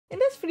In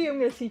this video I'm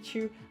going to teach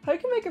you how you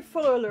can make a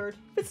follow alert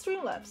with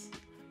Streamlabs.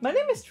 My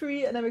name is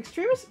Tree and I make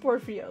streamer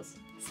support videos.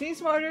 Stream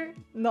smarter,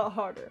 not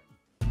harder.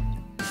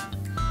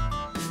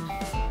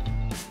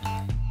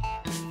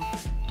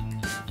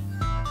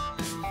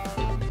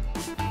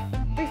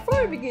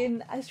 Before we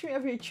begin, I stream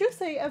every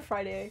Tuesday and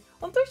Friday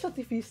on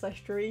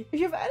twitch.tv/Tree. If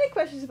you have any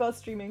questions about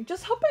streaming,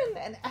 just hop in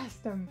and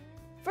ask them.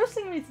 First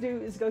thing you need to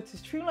do is go to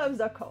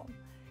streamlabs.com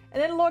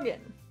and then log in.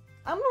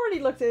 I'm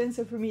already logged in,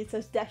 so for me it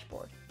says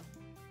dashboard.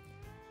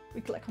 We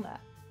click on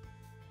that.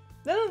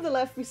 Then on the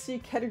left we see a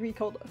category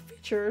called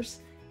features.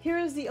 Here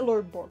is the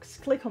alert box.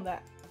 Click on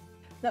that.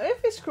 Now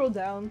if we scroll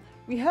down,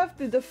 we have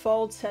the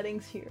default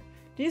settings here.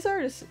 These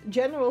are the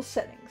general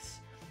settings.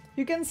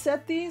 You can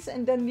set these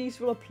and then these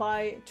will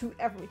apply to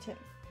everything.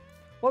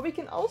 What we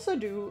can also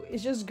do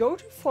is just go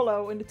to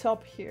follow in the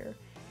top here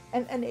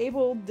and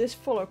enable this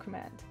follow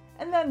command.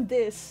 And then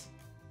this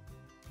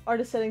are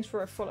the settings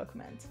for a follow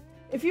command.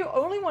 If you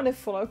only want a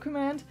follow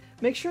command,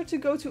 make sure to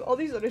go to all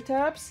these other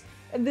tabs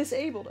and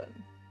disable them.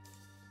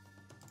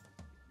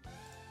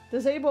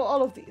 Disable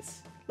all of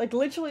these, like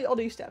literally all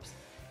these steps.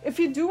 If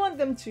you do want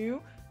them to,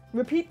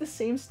 repeat the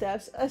same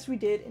steps as we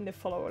did in the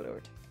follow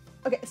alert.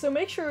 Okay, so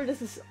make sure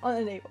this is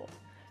unenabled.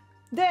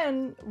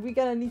 Then we're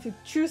gonna need to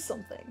choose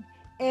something.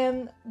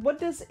 And what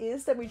this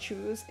is that we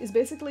choose is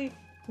basically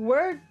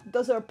where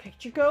does our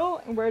picture go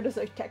and where does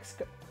our text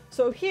go.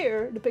 So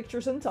here, the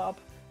picture's on top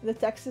and the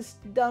text is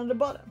down at the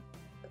bottom.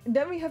 And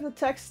then we have the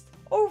text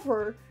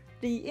over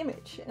the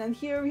image. And then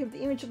here we have the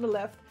image on the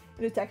left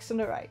and the text on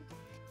the right.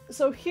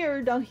 So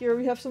here, down here,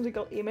 we have something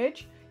called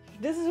image.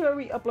 This is where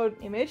we upload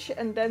an image,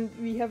 and then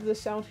we have the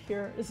sound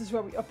here. This is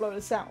where we upload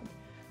a sound.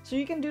 So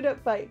you can do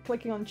that by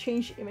clicking on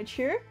change image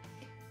here.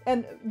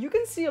 And you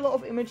can see a lot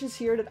of images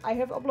here that I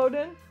have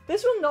uploaded.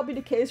 This will not be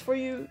the case for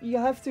you. You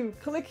have to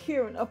click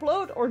here and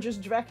upload, or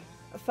just drag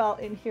a file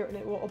in here and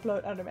it will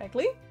upload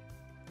automatically.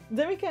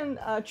 Then we can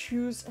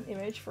choose an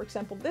image, for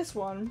example this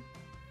one,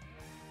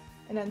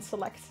 and then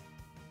select.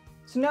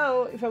 So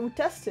now if I would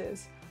test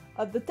this,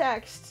 the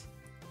text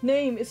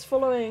name is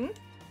following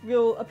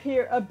will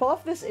appear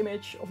above this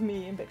image of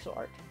me in pixel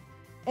art.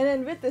 And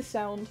then with this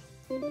sound,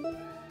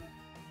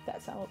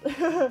 that sound.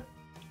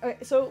 Okay,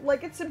 so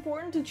like it's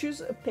important to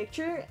choose a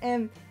picture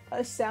and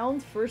a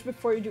sound first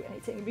before you do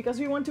anything, because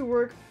we want to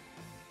work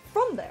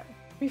from there.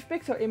 We've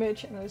picked our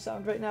image and the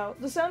sound right now.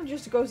 The sound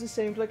just goes the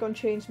same, click on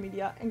change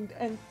media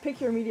and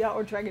pick your media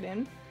or drag it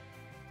in.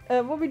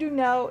 What we do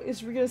now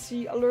is we're gonna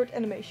see alert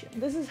animation.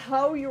 This is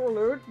how your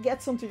alert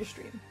gets onto your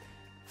stream.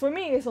 For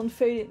me, it's on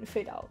fade in and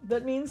fade out.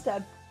 That means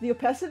that the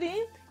opacity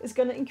is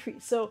gonna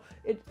increase. So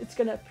it's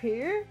gonna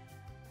appear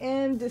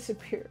and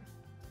disappear.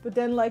 But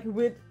then like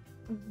with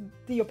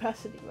the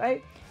opacity,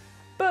 right?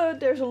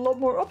 But there's a lot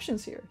more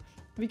options here.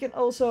 We can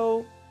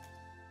also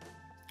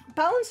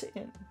bounce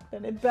in,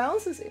 then it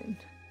bounces in.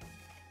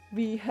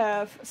 We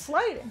have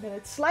sliding, then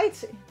it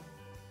slides in.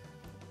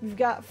 We've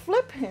got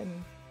flip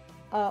in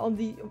on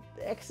the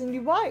X and the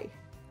Y.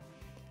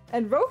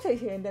 And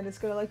rotate in, then it's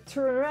gonna like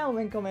turn around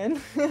and come in.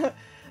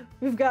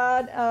 We've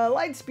got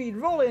light speed,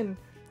 roll in,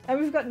 and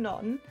we've got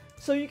none.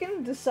 So you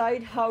can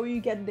decide how you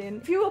get it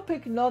in. If you will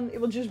pick none, it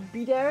will just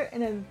be there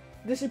and then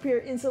disappear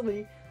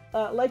instantly,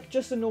 like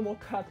just a normal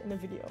cut in a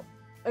video.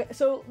 Okay,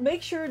 so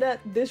make sure that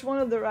this one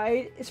on the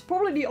right is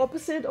probably the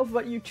opposite of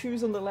what you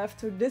choose on the left.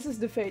 So this is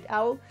the fade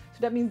out. So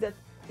that means that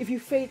if you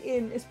fade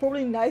in, it's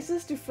probably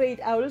nicest to fade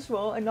out as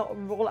well and not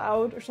roll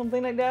out or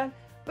something like that.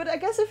 But I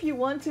guess if you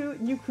want to,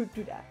 you could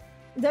do that.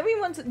 Then we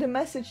want the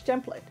message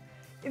template.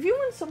 If you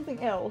want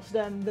something else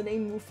than the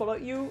name will follow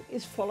you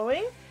is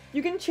following,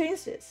 you can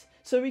change this.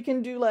 So we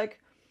can do like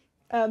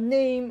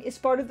name is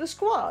part of the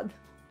squad,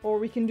 or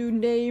we can do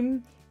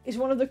name is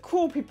one of the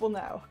cool people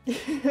now.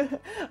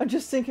 I'm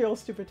just thinking all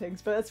stupid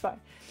things, but that's fine.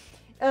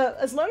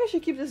 As long as you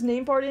keep this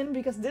name part in,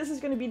 because this is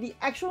going to be the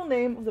actual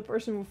name of the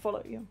person who will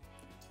follow you.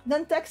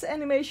 Then text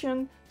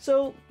animation.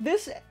 So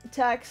this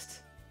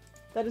text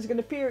that is going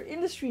to appear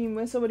in the stream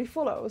when somebody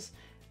follows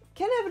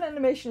can have an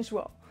animation as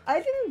well. I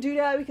didn't do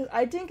that because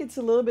I think it's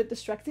a little bit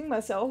distracting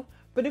myself,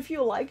 but if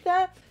you like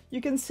that,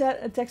 you can set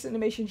a text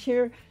animation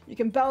here. You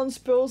can bounce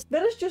pulse.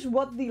 That is just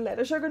what the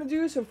letters are going to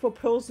do. So for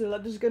pulse, the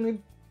letters are going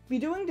to be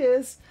doing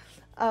this.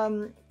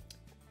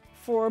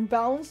 For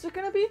bounce, they're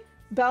going to be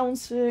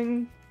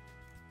bouncing.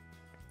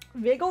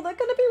 Wiggle, they're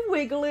going to be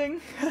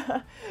wiggling.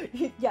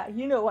 Yeah,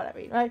 you know what I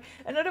mean, right?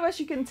 And otherwise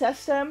you can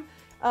test them.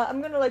 I'm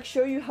going to like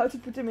show you how to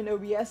put them in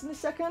OBS in a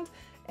second.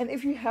 And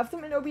if you have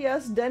them in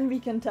OBS, then we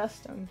can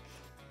test them.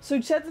 So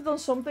set it on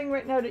something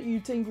right now that you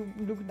think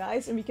would look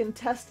nice, and we can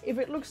test if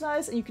it looks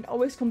nice, and you can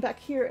always come back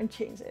here and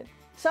change it.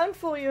 Sound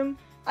volume,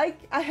 I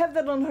have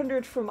that on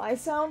 100 for my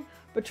sound,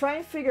 but try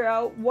and figure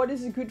out what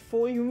is a good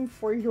volume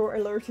for your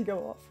alert to go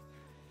off.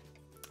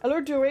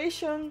 Alert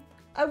duration,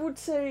 I would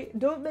say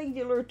don't make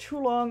the alert too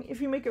long.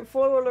 If you make a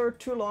follow alert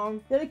too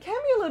long, then it can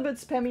be a little bit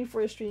spammy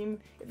for your stream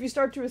if you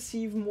start to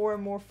receive more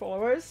and more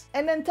followers.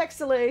 And then text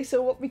delay,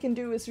 so what we can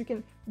do is we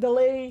can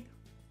delay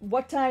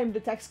what time the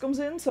text comes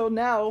in. So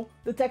now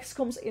the text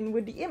comes in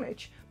with the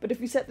image. But if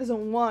we set this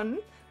on 1,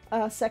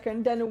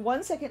 second, then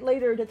 1 second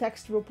later the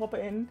text will pop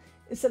in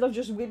instead of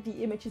just with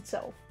the image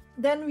itself.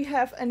 Then we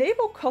have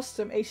enable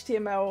custom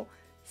HTML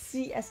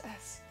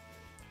CSS.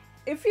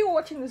 If you're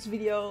watching this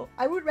video,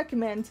 I would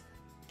recommend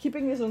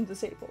keeping this on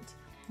disabled.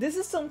 This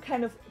is some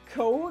kind of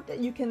code that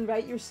you can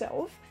write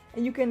yourself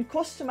and you can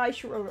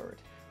customize your alert.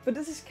 But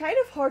this is kind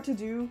of hard to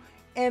do,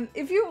 and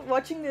if you're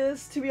watching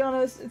this, to be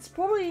honest, it's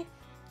probably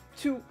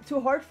too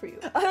hard for you.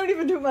 I don't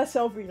even do it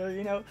myself either,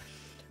 you know.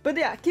 But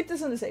yeah, keep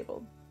this on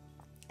disabled.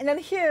 And then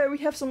here we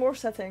have some more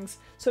settings.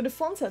 So the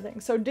font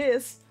settings. So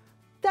this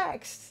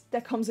text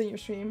that comes in your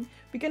stream,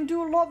 we can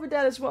do a lot with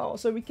that as well.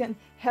 So we can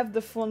have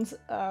the fonts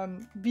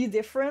be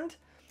different.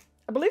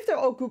 I believe they're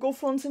all Google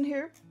fonts in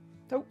here.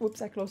 Oh,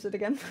 whoops, I closed it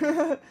again.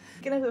 You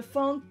can have the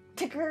font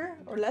thicker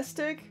or less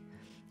thick.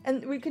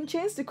 And we can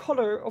change the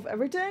color of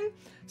everything.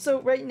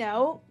 So right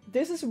now,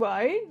 this is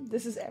white,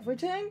 this is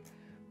everything.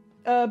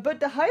 But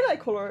the highlight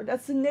color,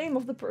 that's the name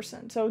of the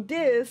person. So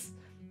this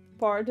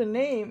part, the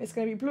name, is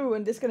going to be blue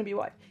and this is going to be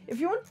white. If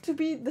you want to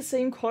be the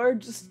same color,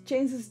 just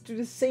change this to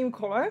the same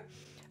color.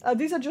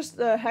 These are just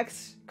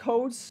hex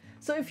codes.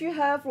 So if you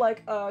have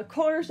like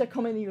colors that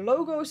come in your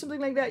logo or something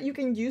like that, you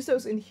can use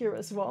those in here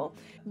as well.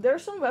 There are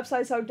some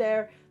websites out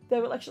there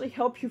that will actually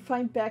help you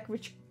find back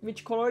which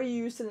color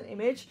you used in an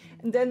image,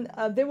 and then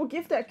they will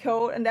give that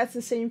code, and that's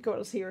the same code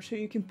as here, so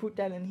you can put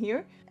that in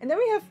here. And then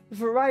we have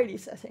variety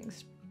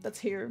settings, that's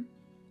here.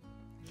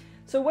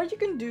 So what you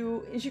can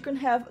do is you can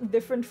have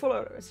different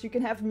follow alerts. You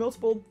can have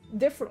multiple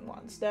different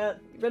ones that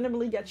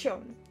randomly get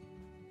shown.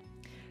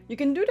 You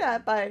can do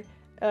that by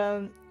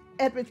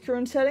add with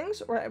current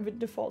settings or add with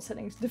default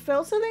settings.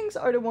 Default settings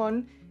are the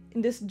one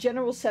in this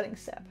general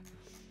settings tab.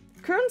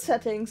 Current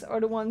settings are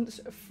the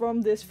ones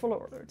from this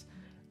follow alert.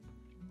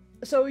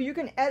 So you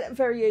can add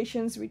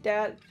variations with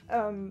that.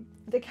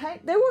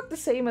 They work the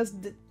same as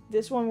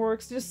this one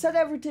works. Just set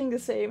everything the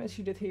same as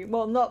you did here.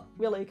 Well, not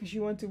really, because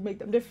you want to make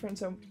them different,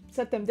 so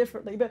set them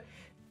differently. But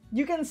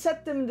you can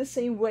set them the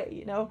same way,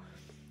 you know.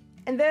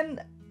 And then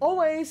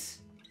always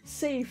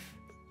save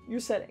your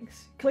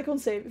settings. Click on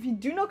save. If you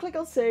do not click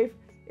on save,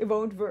 it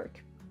won't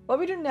work. What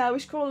we do now, we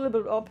scroll a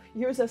little bit up.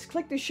 Here it says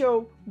click to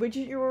show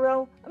widget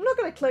URL. I'm not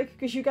gonna click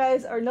because you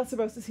guys are not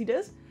supposed to see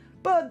this,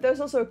 but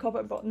there's also a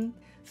copy button,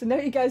 so now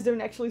you guys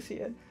don't actually see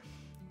it.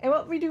 And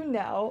what we do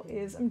now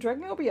is I'm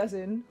dragging OBS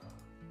in.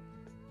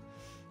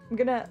 I'm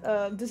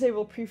gonna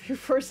disable preview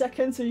for a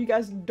second so you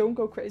guys don't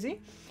go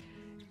crazy.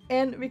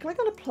 And we click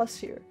on the plus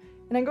here,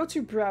 and then go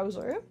to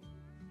browser,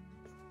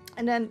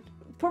 and then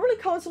probably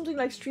call it something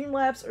like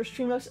Streamlabs or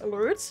Streamlabs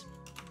Alerts.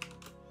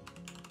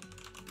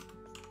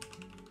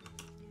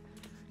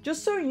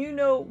 Just so you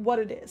know what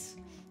it is.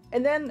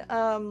 And then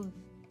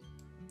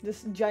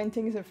this giant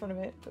thing is in front of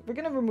it, but we're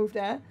gonna remove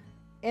that,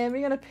 and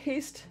we're gonna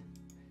paste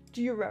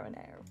the URL in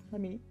there. Let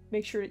me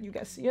make sure that you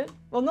guys see it.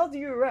 Well, not the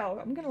URL,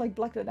 I'm gonna like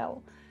black that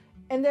out.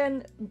 And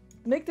then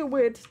make the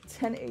width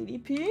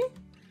 1080p.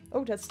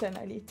 Oh, that's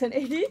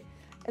 1080,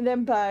 and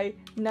then by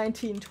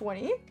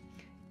 1920.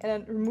 And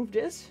then remove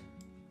this,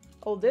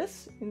 all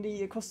this in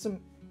the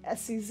custom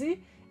SCZ,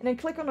 and then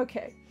click on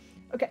OK.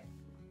 Okay,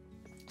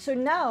 so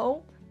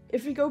now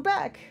if we go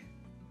back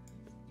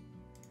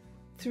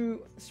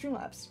to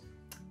Streamlabs,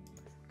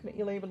 I'm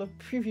gonna enable the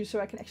preview so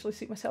I can actually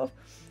see myself.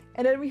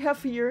 And then we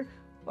have here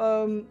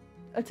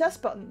a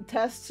test button,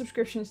 test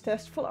subscriptions,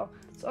 test follow.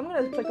 So I'm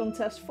gonna click on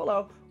test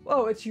follow.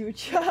 Whoa, it's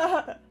huge.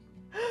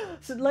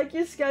 So like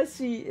you guys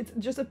see, it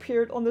just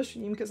appeared on the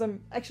stream because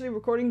I'm actually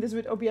recording this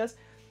with OBS,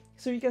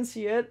 so you can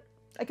see it.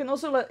 I can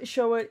also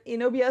show it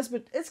in OBS,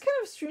 but it's kind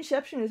of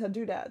streamception if I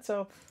do that,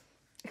 so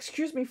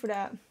excuse me for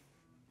that.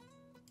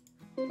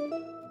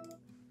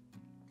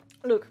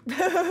 Look.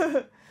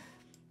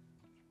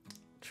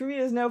 Tree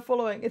is now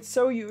following. It's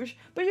so huge,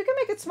 but you can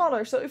make it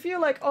smaller. So if you're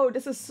like, oh,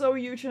 this is so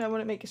huge and I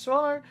want to make it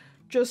smaller,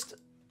 just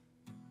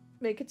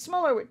make it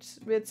smaller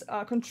with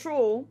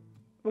control.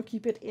 We'll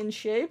keep it in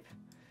shape.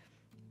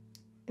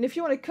 And if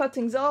you want to cut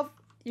things off,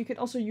 you can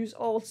also use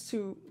Alt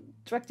to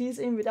drag these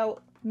in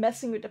without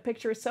messing with the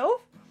picture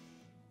itself.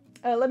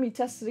 Let me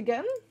test it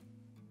again.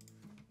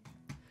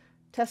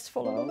 Test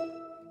follow.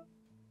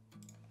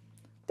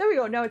 There we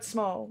go, now it's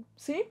small.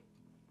 See?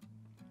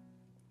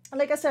 And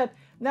like I said,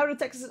 now the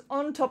text is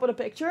on top of the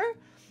picture.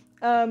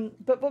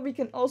 But what we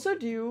can also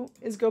do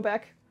is go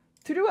back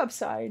to the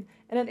website.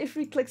 And then if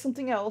we click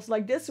something else,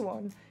 like this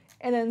one,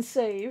 and then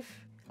save,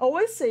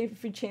 always save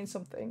if we change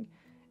something,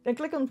 then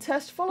click on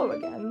test follow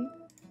again,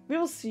 we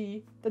will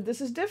see that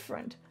this is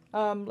different.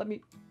 Let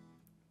me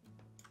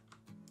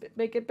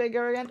make it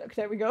bigger again. Okay,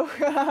 there we go.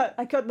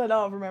 I cut that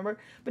off, remember?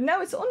 But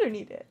now it's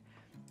underneath it.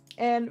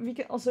 And we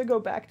can also go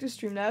back to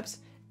Streamlabs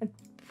and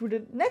put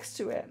it next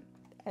to it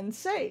and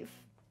save.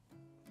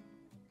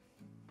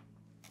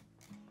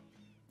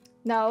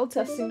 Now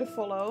testing the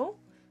follow.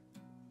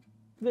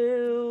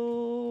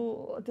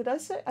 Did I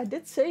say? I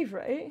did save,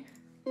 right?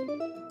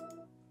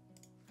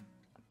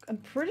 I'm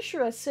pretty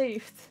sure I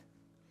saved.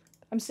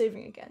 I'm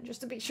saving again,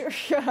 just to be sure.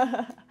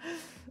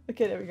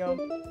 Okay, there we go.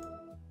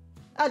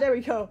 Ah, there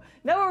we go.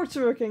 Now it's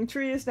working.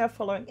 3 is now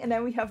following. And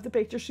then we have the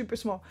picture super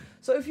small.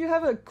 So if you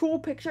have a cool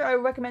picture, I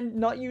recommend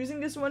not using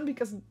this one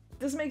because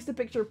this makes the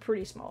picture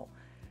pretty small.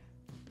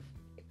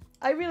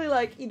 I really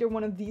like either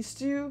one of these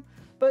two,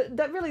 but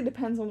that really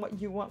depends on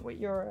what you want with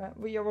your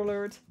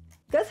alert.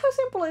 That's how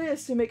simple it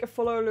is to make a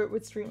follow alert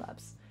with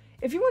Streamlabs.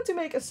 If you want to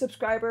make a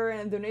subscriber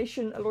and a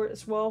donation alert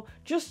as well,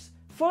 just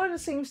follow the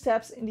same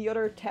steps in the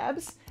other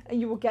tabs and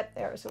you will get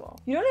there as well.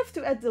 You don't have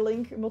to add the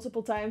link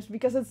multiple times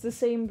because it's the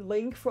same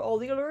link for all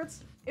the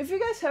alerts. If you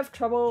guys have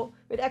trouble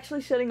with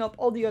actually setting up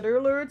all the other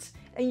alerts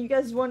and you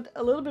guys want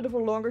a little bit of a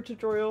longer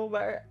tutorial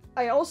where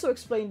I also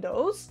explain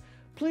those,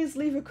 please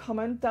leave a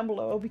comment down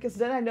below because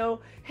then I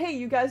know, hey,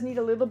 you guys need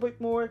a little bit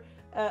more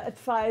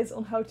advice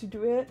on how to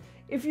do it.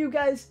 If you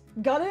guys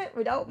got it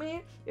without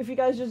me, if you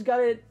guys just got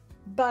it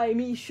by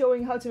me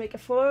showing how to make a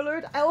follow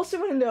alert, I also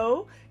want to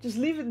know. Just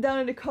leave it down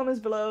in the comments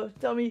below.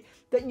 Tell me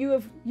that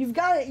you've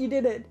got it, you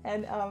did it,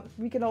 and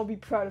we can all be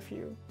proud of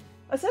you.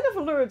 Aside of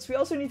alerts, we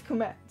also need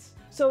commands.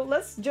 So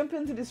let's jump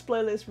into this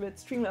playlist with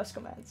Streamlabs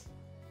commands.